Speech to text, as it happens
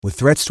With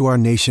threats to our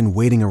nation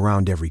waiting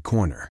around every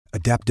corner,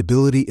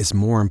 adaptability is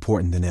more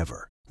important than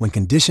ever. When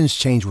conditions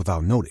change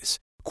without notice,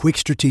 quick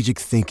strategic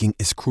thinking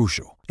is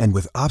crucial. And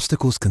with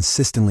obstacles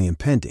consistently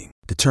impending,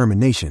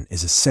 determination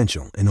is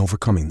essential in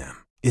overcoming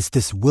them. It's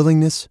this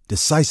willingness,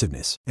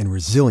 decisiveness, and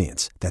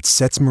resilience that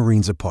sets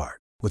Marines apart.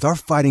 With our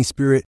fighting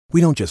spirit, we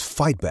don't just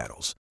fight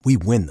battles, we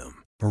win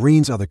them.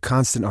 Marines are the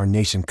constant our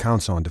nation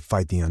counts on to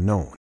fight the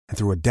unknown. And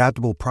through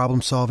adaptable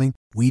problem solving,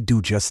 we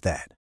do just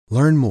that.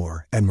 Learn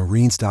more at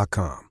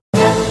marines.com.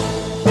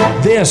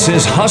 This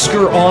is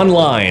Husker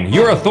Online,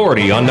 your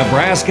authority on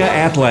Nebraska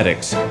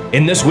athletics.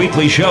 In this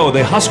weekly show,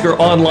 the Husker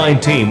Online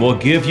team will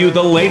give you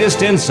the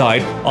latest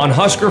insight on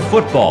Husker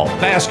football,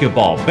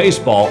 basketball,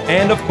 baseball,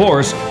 and, of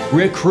course,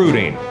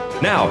 recruiting.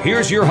 Now,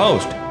 here's your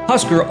host,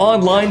 Husker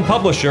Online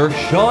publisher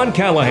Sean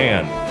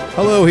Callahan.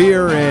 Hello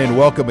here, and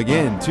welcome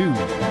again to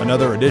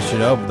another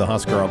edition of the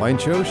Husker Online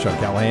Show. Sean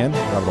Callahan,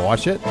 Robert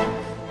Washut,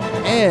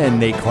 and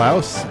Nate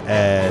Klaus,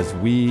 as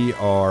we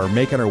are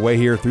making our way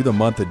here through the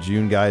month of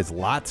June, guys.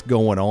 Lots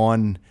going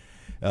on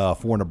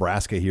for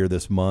Nebraska here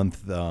this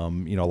month. A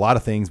lot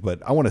of things,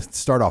 but I want to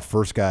start off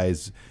first,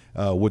 guys,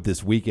 with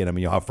this weekend. I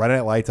mean, you'll have Friday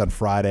Night Lights on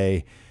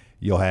Friday.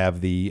 You'll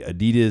have the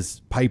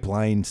Adidas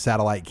Pipeline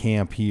Satellite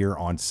Camp here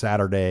on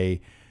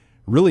Saturday.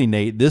 Really,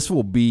 Nate, this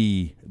will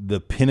be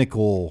the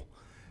pinnacle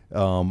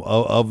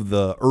of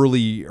the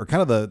early, or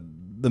kind of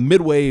the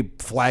midway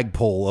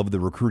flagpole of the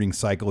recruiting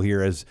cycle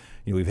here. As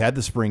you know, we've had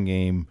the spring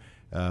game,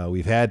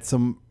 we've had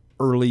some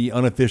early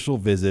unofficial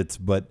visits,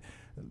 but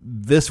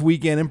this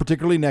weekend, and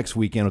particularly next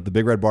weekend with the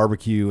Big Red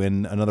Barbecue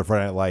and another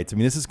Friday Night Lights, I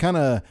mean, this is kind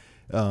of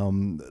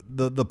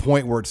the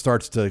point where it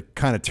starts to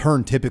kind of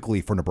turn typically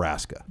for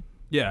Nebraska.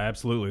 Yeah,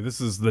 absolutely. This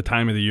is the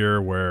time of the year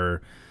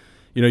where,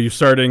 you know, you're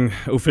starting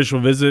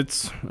official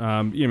visits.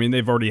 I mean,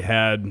 they've already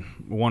had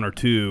one or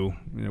two,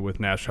 with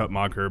Nash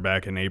Hutmacher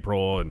back in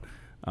April and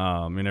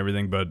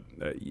everything. But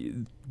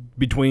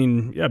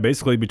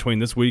basically between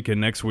this week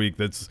and next week,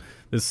 this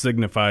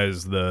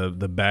signifies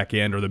the back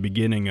end, or the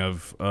beginning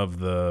of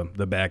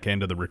the back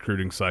end of the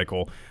recruiting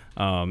cycle.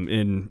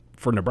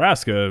 For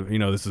Nebraska,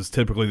 this is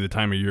typically the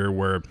time of year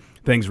where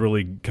things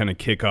really kind of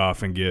kick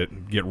off and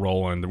get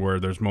rolling,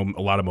 where there's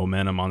a lot of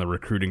momentum on the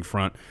recruiting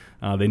front.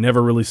 They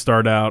never really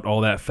start out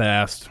all that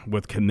fast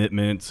with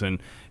commitments,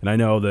 and I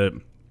know that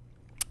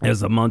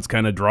as the months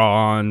kind of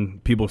draw on,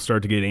 people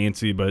start to get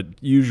antsy, but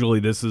usually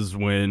this is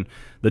when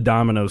the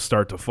dominoes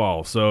start to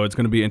fall. So it's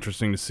going to be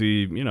interesting to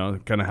see,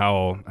 kind of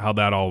how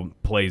that all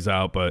plays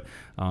out. But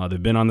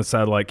they've been on the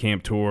satellite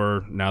camp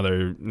tour. Now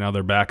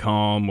they're back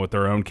home with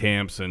their own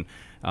camps, and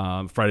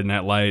Friday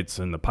Night Lights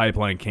and the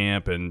Pipeline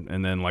Camp,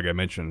 and then, like I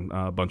mentioned,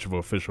 a bunch of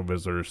official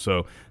visitors.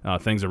 So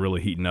things are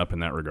really heating up in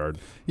that regard.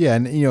 Yeah,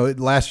 and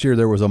last year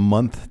there was a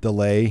month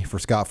delay for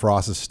Scott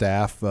Frost's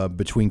staff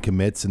between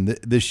commits, and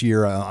this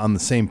year on the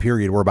same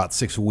period we're about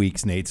 6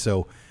 weeks, Nate.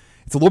 So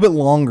it's a little bit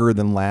longer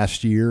than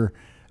last year,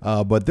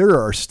 but there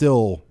are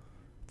still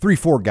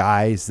 3-4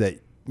 guys that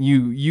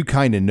you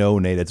kind of know,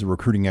 Nate, as a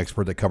recruiting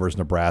expert that covers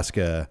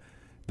Nebraska,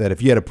 that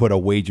if you had to put a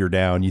wager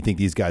down, you think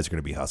these guys are going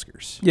to be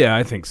Huskers. Yeah,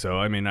 I think so.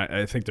 I mean,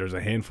 I think there's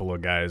a handful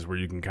of guys where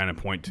you can kind of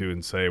point to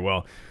and say,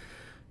 well,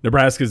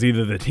 Nebraska's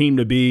either the team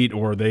to beat,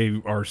 or they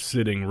are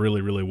sitting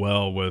really, really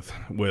well with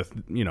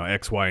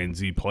X, Y, and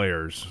Z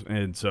players.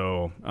 And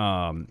so,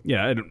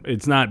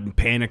 it's not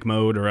panic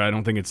mode, or I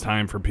don't think it's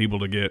time for people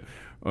to get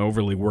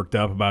overly worked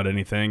up about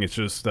anything. It's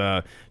just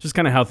kind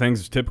of how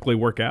things typically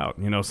work out.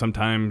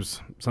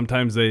 Sometimes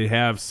they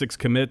have 6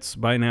 commits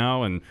by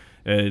now, and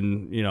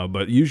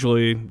but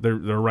usually they're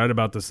right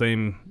about the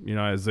same,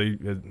 as they,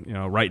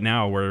 right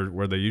now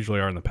where they usually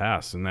are in the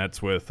past. And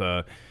that's with,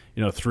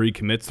 3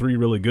 commits, 3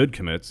 really good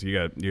commits.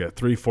 You got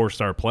 3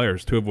 4-star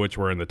players, 2 of which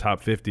were in the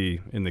top 50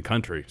 in the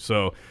country.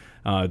 So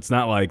it's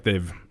not like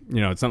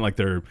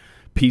they're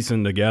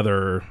piecing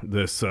together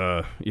this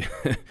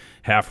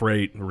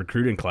half-rate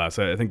recruiting class.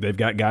 I think they've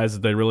got guys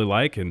that they really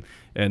like, and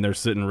they're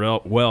sitting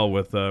real well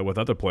with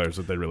other players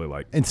that they really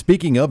like. And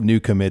speaking of new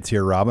commits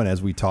here, Robin,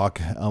 as we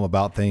talk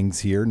about things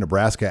here,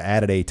 Nebraska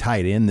added a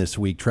tight end this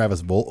week,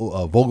 Travis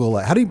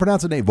Vogelek. How do you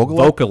pronounce the name?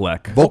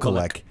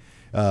 Vogelek.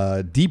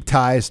 Deep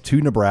ties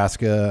to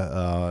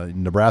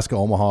Nebraska,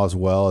 Omaha, as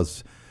well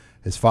as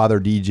his father,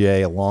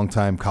 DJ, a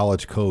longtime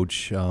college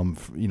coach,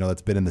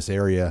 that's been in this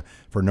area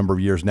for a number of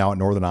years now at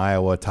Northern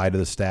Iowa, tied to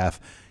the staff.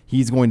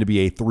 He's going to be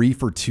a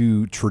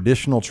 3-for-2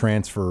 traditional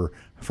transfer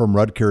from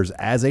Rutgers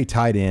as a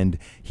tight end.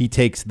 He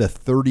takes the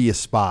 30th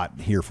spot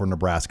here for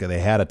Nebraska. They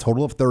had a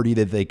total of 30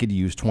 that they could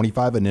use,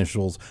 25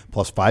 initials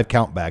plus 5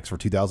 countbacks for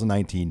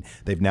 2019.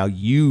 They've now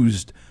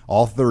used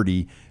all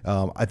 30.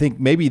 I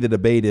think maybe the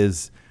debate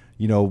is,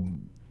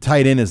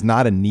 tight end is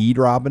not a need,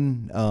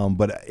 Robin,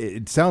 but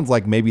it sounds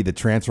like maybe the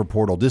transfer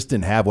portal just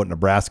didn't have what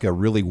Nebraska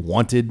really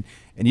wanted,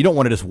 and you don't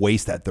want to just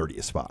waste that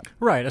 30th spot.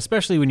 Right,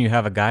 especially when you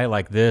have a guy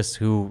like this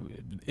who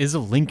is a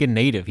Lincoln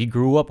native. He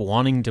grew up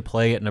wanting to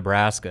play at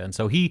Nebraska, and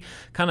so he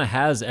kind of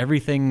has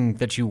everything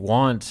that you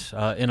want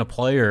in a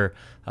player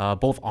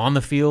both on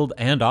the field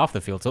and off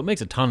the field. So it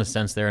makes a ton of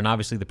sense there, and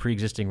obviously the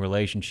pre-existing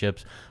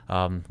relationships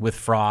with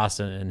Frost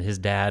and his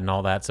dad and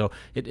all that. So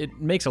it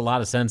makes a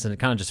lot of sense, and it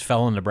kind of just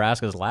fell in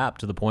Nebraska's lap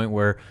to the point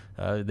where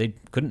they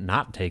couldn't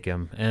not take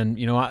him. And,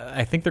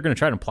 I think they're going to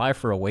try to apply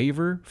for a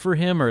waiver for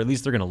him, or at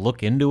least they're going to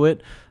look into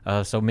it.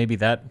 So maybe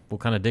that will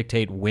kind of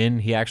dictate when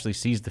he actually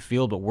sees the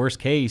field. But worst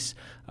case,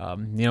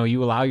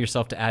 you allow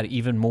yourself to add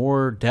even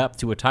more depth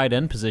to a tight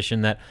end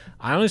position that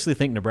I honestly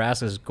think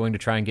Nebraska is going to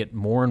try and get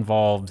more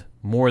involved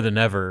more than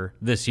ever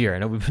this year. I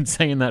know we've been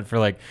saying that for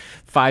like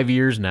 5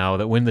 years now,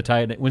 that when's the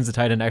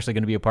tight end actually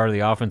going to be a part of the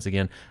offense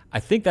again. I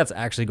think that's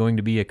actually going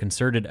to be a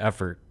concerted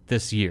effort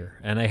this year,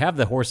 and they have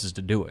the horses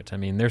to do it. I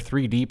mean, they're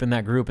 3 deep in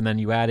that group, and then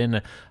you add in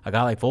a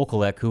guy like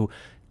Vokolek, who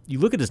you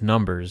look at his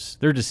numbers,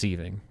 they're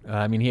deceiving.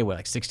 He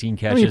had, 16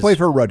 catches? He played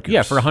for Rutgers.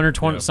 Yeah, for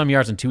 120 some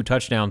yards and 2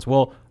 touchdowns.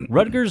 Well,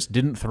 Rutgers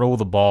didn't throw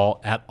the ball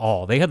at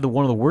all. They had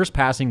one of the worst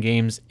passing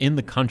games in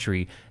the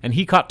country, and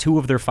he caught 2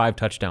 of their 5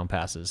 touchdown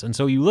passes. And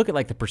so you look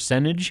at, the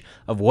percentage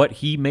of what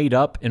he made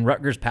up in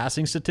Rutgers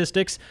passing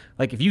statistics,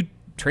 if you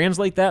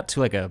translate that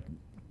to, a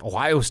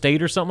Ohio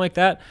State or something like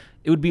that,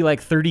 it would be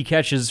 30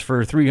 catches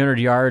for 300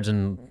 yards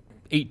and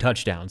 8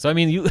 touchdowns. So,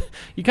 you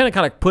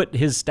kind of put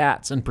his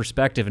stats in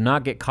perspective and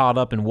not get caught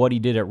up in what he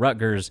did at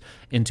Rutgers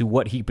into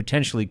what he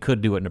potentially could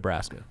do at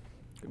Nebraska.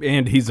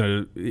 And he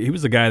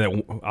was a guy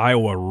that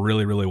Iowa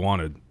really, really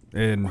wanted.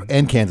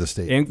 And Kansas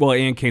State.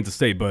 And Kansas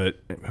State. But,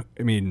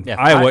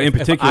 Iowa in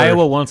particular. If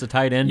Iowa wants a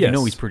tight end, yes,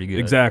 he's pretty good.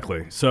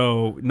 Exactly.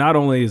 So not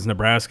only is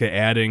Nebraska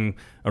adding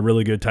a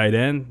really good tight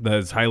end that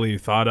is highly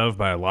thought of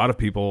by a lot of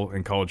people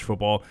in college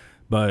football,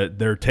 but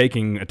they're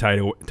taking a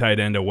tight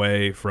end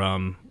away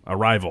from a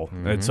rival.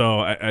 Mm-hmm. And so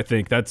I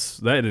think that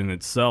in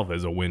itself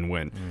is a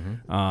win-win.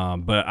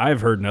 Mm-hmm. But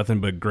I've heard nothing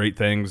but great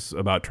things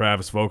about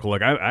Travis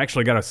Vokolek. I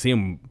actually got to see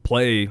him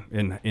play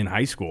in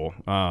high school.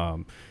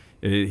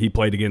 He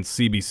played against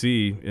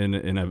CBC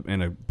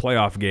in a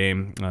playoff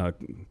game,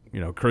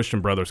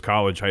 Christian Brothers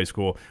College High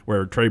School,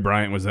 where Trey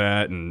Bryant was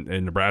at, and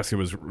Nebraska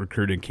was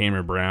recruiting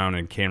Cameron Brown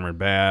and Cameron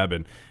Babb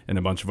and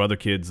a bunch of other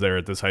kids there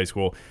at this high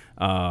school.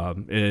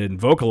 And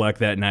Vokolek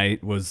that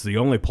night was the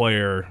only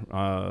player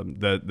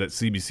that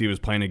CBC was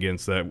playing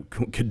against that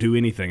could do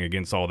anything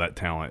against all that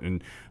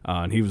talent.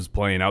 And he was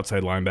playing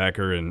outside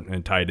linebacker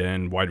and tight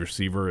end, wide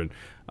receiver. And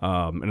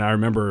I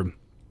remember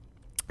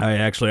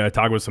I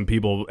talked with some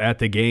people at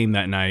the game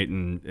that night,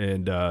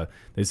 and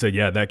they said,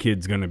 yeah, that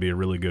kid's going to be a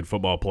really good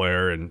football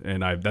player.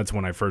 And that's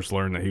when I first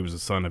learned that he was the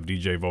son of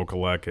DJ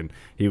Vokolek, and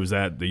he was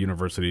at the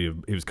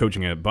he was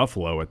coaching at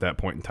Buffalo at that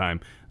point in time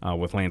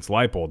with Lance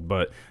Leipold.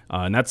 But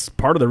and that's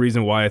part of the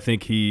reason why I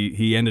think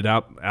he ended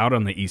up out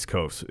on the East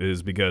Coast,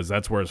 is because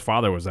that's where his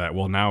father was at.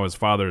 Well, now his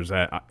father's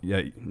at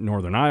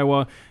Northern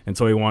Iowa, and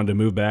so he wanted to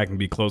move back and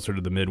be closer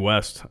to the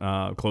Midwest,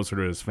 closer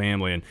to his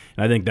family. And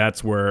I think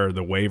that's where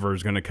the waiver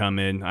is going to come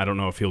in. I don't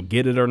know if he'll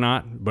get it or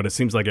not, but it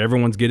seems like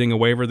everyone's getting a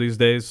waiver these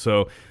days.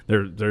 So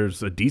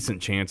there's a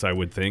decent chance, I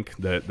would think,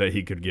 that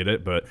he could get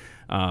it. But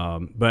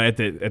at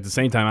the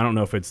same time, I don't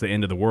know if it's the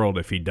end of the world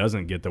if he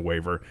doesn't get the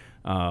waiver,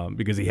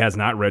 because he has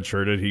not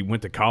redshirted. He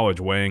went to college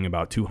weighing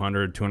about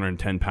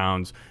 210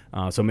 pounds.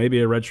 So maybe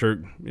a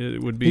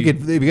redshirt would be.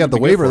 If he got the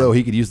waiver, though,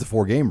 he could use the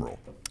 4-game rule.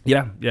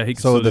 Yeah. He could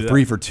so the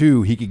 3 for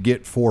 2, he could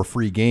get 4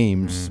 free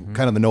games,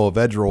 kind of the Noah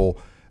Vedral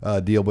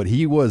deal. But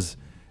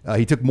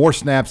he took more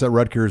snaps at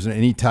Rutgers than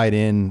any tight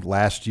end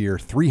last year,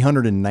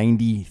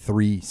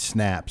 393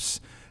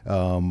 snaps. So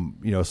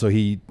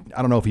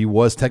I don't know if he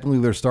was technically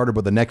their starter,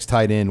 but the next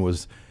tight end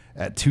was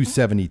at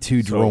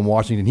 272, Jerome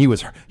Washington.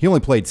 He only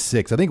played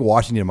 6. I think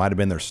Washington might have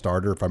been their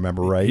starter, if I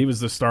remember right. He was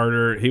the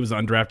starter. He was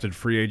an undrafted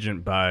free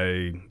agent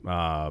by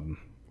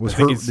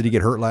Did he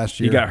get hurt last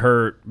year? He got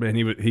hurt, and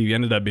he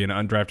ended up being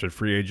an undrafted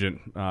free agent,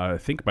 I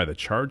think by the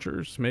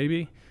Chargers,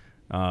 maybe.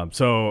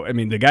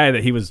 The guy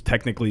that he was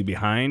technically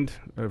behind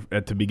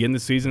to begin the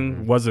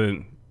season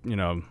wasn't,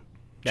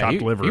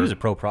 chopped liver. He was a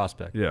pro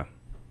prospect. Yeah.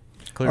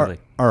 Clearly.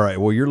 All right.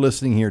 Well, you're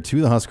listening here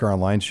to the Husker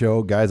Online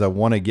Show. Guys, I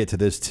want to get to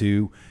this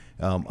too.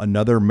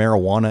 Another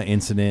marijuana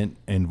incident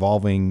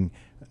involving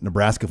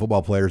Nebraska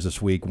football players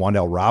this week.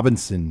 Wan'Dale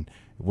Robinson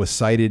was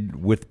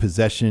cited with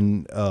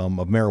possession of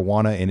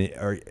marijuana, and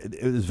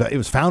it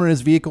was found in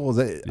his vehicle.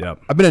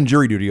 Yep. I've been on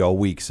jury duty all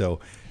week, so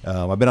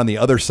I've been on the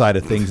other side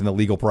of things in the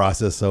legal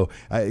process, so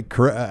I've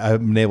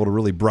been able to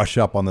really brush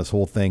up on this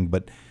whole thing.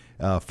 But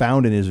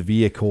found in his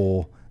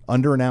vehicle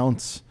under an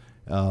ounce.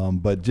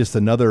 But just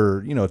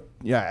another,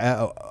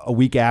 a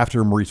week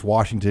after Maurice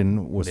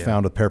Washington was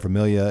found with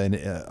paraphernalia and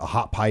a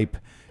hot pipe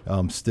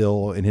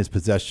still in his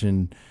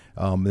possession.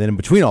 And then in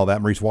between all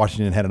that, Maurice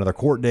Washington had another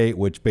court date,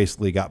 which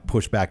basically got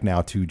pushed back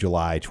now to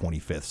July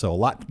 25th. So a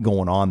lot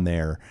going on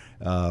there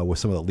with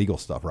some of the legal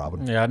stuff,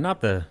 Robin. Yeah,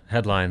 not the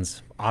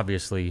headlines,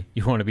 obviously,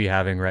 you want to be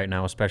having right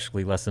now,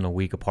 especially less than a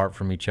week apart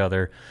from each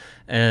other.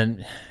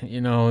 And,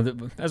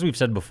 as we've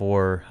said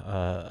before,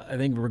 I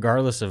think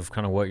regardless of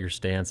kind of what your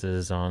stance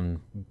is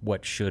on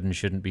what should and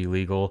shouldn't be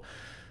legal,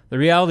 the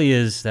reality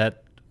is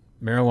that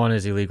Marijuana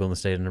is illegal in the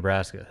state of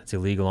Nebraska. It's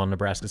illegal on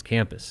Nebraska's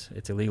campus.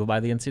 It's illegal by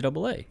the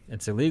NCAA.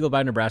 It's illegal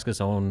by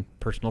Nebraska's own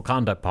personal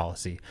conduct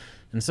policy.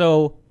 And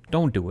so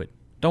don't do it.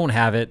 Don't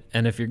have it.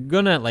 And if you're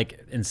going to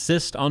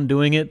insist on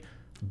doing it,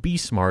 be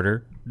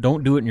smarter.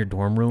 Don't do it in your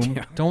dorm room.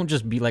 Yeah. Don't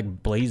just be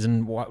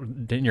blazing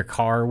in your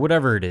car,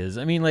 whatever it is.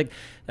 I mean,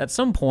 at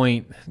some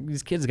point,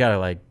 these kids got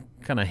to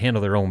kind of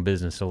handle their own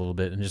business a little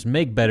bit and just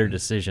make better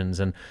decisions.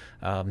 And,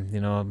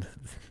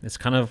 it's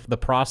kind of the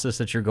process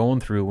that you're going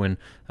through when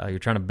you're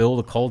trying to build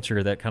a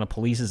culture that kind of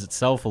polices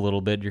itself a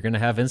little bit. You're going to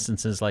have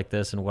instances like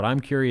this. And what I'm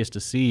curious to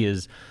see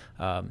is,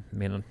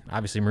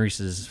 obviously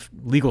Maurice's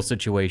legal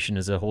situation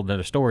is a whole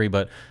nother story,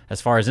 but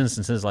as far as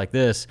instances like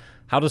this,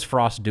 how does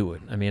Frost do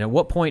it? I mean, at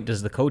what point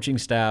does the coaching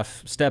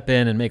staff step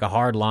in and make a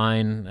hard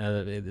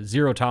line,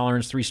 0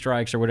 tolerance, 3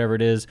 strikes or whatever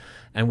it is?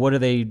 And what do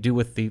they do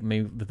with the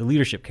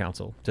leadership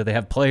council? Do they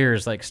have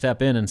players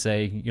step in and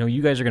say,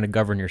 you guys are going to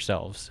govern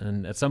yourselves?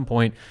 And at some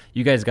point,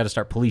 you guys got to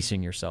start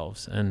policing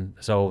yourselves. And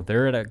so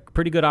they're at a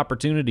pretty good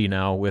opportunity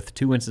now with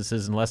 2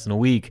 instances in less than a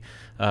week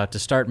to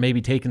start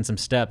maybe taking some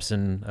steps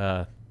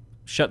and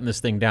shutting this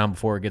thing down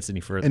before it gets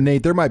any further. And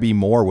Nate, there might be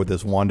more with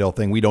this Wan'Dale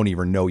thing. We don't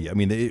even know yet. I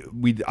mean,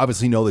 we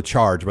obviously know the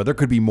charge, but there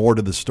could be more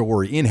to the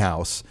story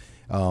in-house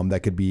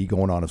that could be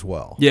going on as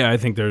well. Yeah, I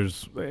think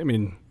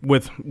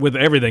with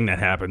everything that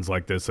happens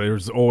like this,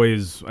 there's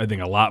always, I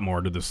think, a lot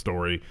more to the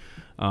story.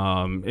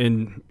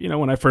 And,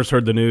 when I first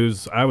heard the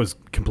news, I was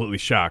completely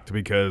shocked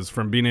because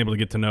from being able to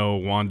get to know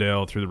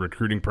Wan'Dale through the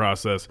recruiting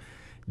process,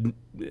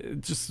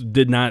 it just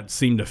did not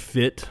seem to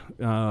fit,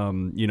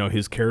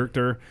 his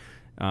character.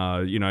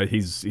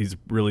 He's a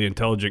really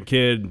intelligent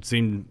kid.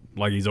 Seemed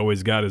like he's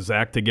always got his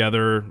act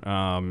together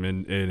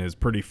and is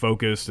pretty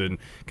focused and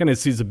kind of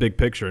sees the big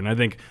picture. And I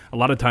think a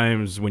lot of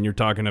times when you're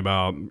talking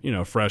about,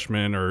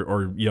 freshmen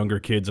or younger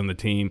kids on the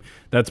team,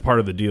 that's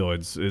part of the deal.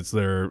 It's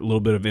their little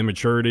bit of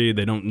immaturity.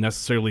 They don't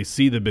necessarily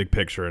see the big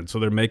picture, and so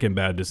they're making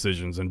bad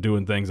decisions and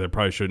doing things they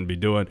probably shouldn't be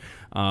doing.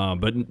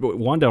 But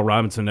Wan'Dale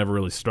Robinson never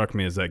really struck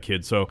me as that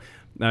kid. So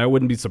I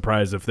wouldn't be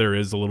surprised if there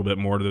is a little bit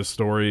more to this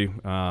story,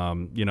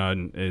 and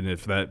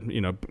if that,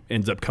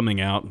 ends up coming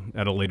out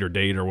at a later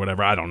date or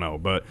whatever, I don't know.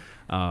 But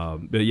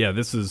yeah,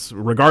 this is,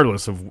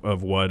 regardless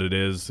of what it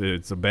is,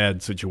 it's a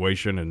bad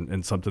situation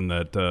and something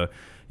that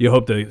you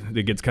hope that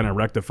it gets kind of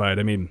rectified.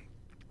 I mean,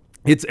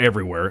 it's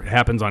everywhere. It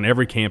happens on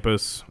every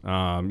campus.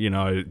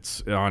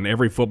 It's on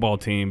every football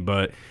team,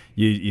 but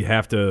you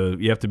have to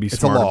be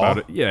smart about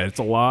it. Yeah, it's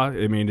a law.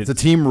 I mean, it's a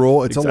team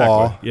rule. It's exactly. a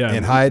law. Yeah,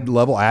 and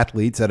high-level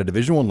athletes at a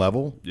Division I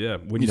level,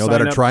 when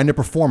that are trying to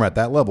perform at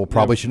that level,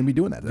 probably shouldn't be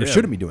doing that. They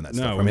shouldn't be doing that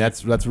stuff. I mean,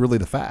 that's really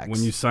the facts.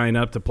 When you sign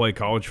up to play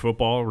college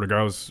football,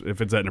 regardless if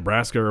it's at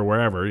Nebraska or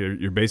wherever,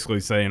 you're basically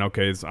saying,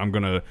 okay, I'm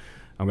gonna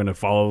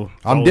follow.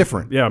 I'm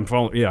different. Yeah,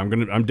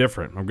 I'm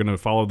different. I'm gonna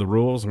follow the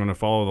rules. I'm gonna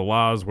follow the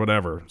laws,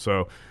 whatever.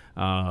 So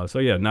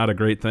yeah, not a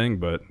great thing,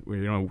 but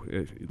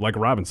like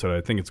Robin said,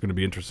 I think it's going to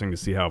be interesting to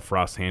see how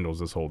Frost handles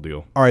this whole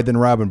deal. All right, then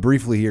Robin,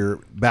 briefly here,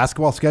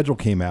 basketball schedule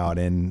came out,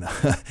 and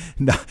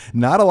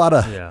not a lot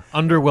of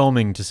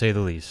underwhelming to say the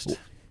least.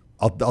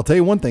 I'll tell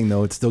you one thing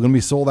though, it's still going to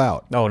be sold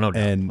out. Oh, no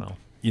doubt. And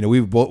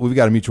we've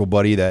got a mutual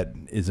buddy that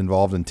is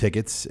involved in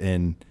tickets,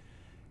 and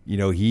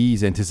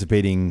he's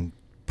anticipating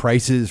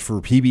prices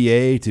for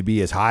PBA to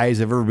be as high as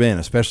they've ever been,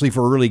 especially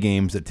for early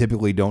games that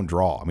typically don't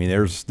draw. I mean,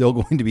 there's still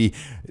going to be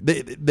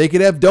they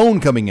could have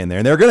Doane coming in there,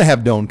 and they're going to have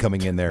Doane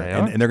coming in there,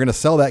 and they're going to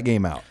sell that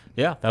game out.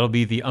 Yeah, that'll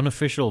be the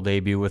unofficial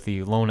debut with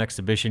the lone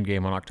exhibition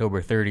game on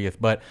October 30th.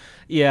 But,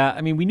 yeah,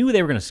 I mean, we knew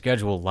they were going to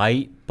schedule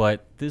light,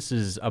 but this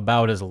is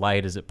about as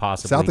light as it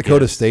possibly South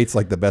Dakota State's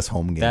like the best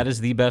home game. That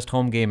is the best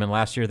home game, and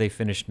last year they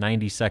finished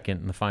 92nd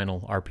in the final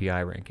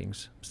RPI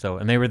rankings.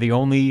 And they were the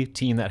only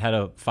team that had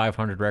a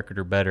 500 record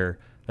or better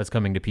that's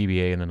coming to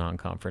PBA in the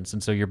non-conference.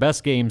 And so your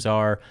best games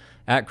are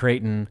at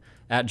Creighton,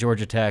 at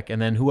Georgia Tech,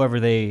 and then whoever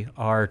they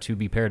are to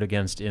be paired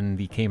against in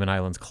the Cayman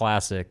Islands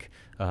Classic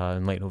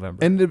in late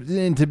November.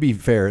 And to be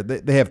fair,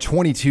 they have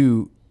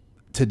 22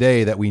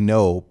 today that we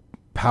know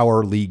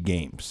Power League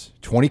games.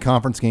 20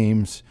 conference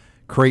games,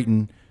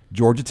 Creighton,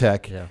 Georgia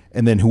Tech,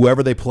 and then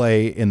whoever they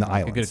play in the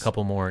islands. Get a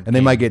couple more. And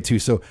they might get 2.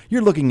 So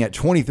you're looking at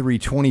 23,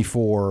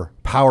 24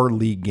 Power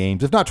League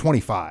games, if not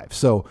 25.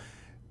 So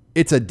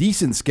it's a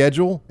decent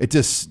schedule. It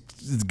just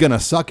is going to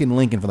suck in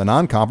Lincoln for the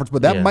non-conference,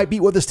 but that might be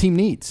what this team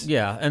needs.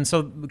 Yeah, and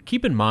so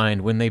keep in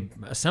mind, when they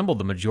assembled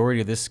the majority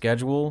of this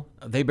schedule,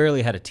 they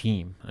barely had a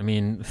team. I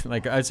mean,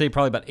 I'd say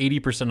probably about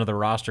 80% of the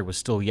roster was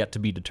still yet to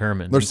be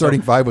determined. Their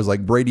starting 5 was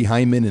like Brady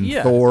Hyman and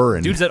Thor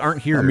and dudes that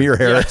aren't here. Amir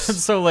Harris. Yeah.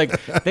 So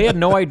they had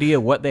no idea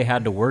what they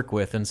had to work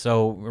with, and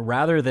so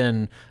rather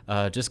than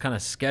just kind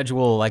of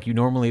schedule like you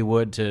normally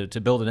would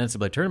to build an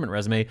NCAA tournament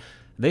resume,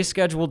 they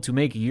scheduled to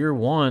make year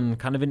one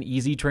kind of an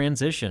easy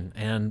transition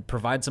and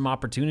provide some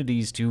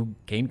opportunities to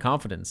gain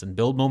confidence and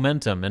build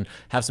momentum and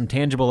have some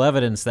tangible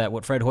evidence that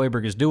what Fred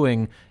Hoiberg is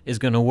doing is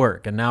going to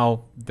work. And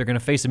now they're going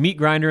to face a meat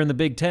grinder in the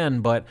Big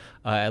Ten, but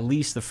at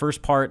least the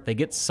first part, they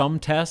get some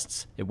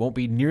tests. It won't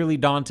be nearly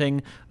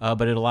daunting,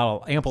 but it'll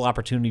allow ample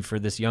opportunity for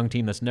this young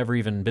team that's never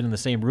even been in the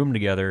same room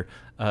together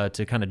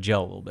to kind of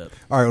gel a little bit.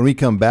 All right, when we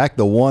come back,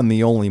 the one,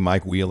 the only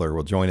Mike Wheeler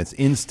will join us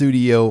in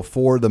studio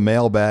for the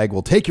mailbag.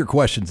 We'll take your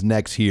questions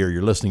next here.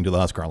 You're listening to the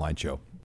Husker Online Show.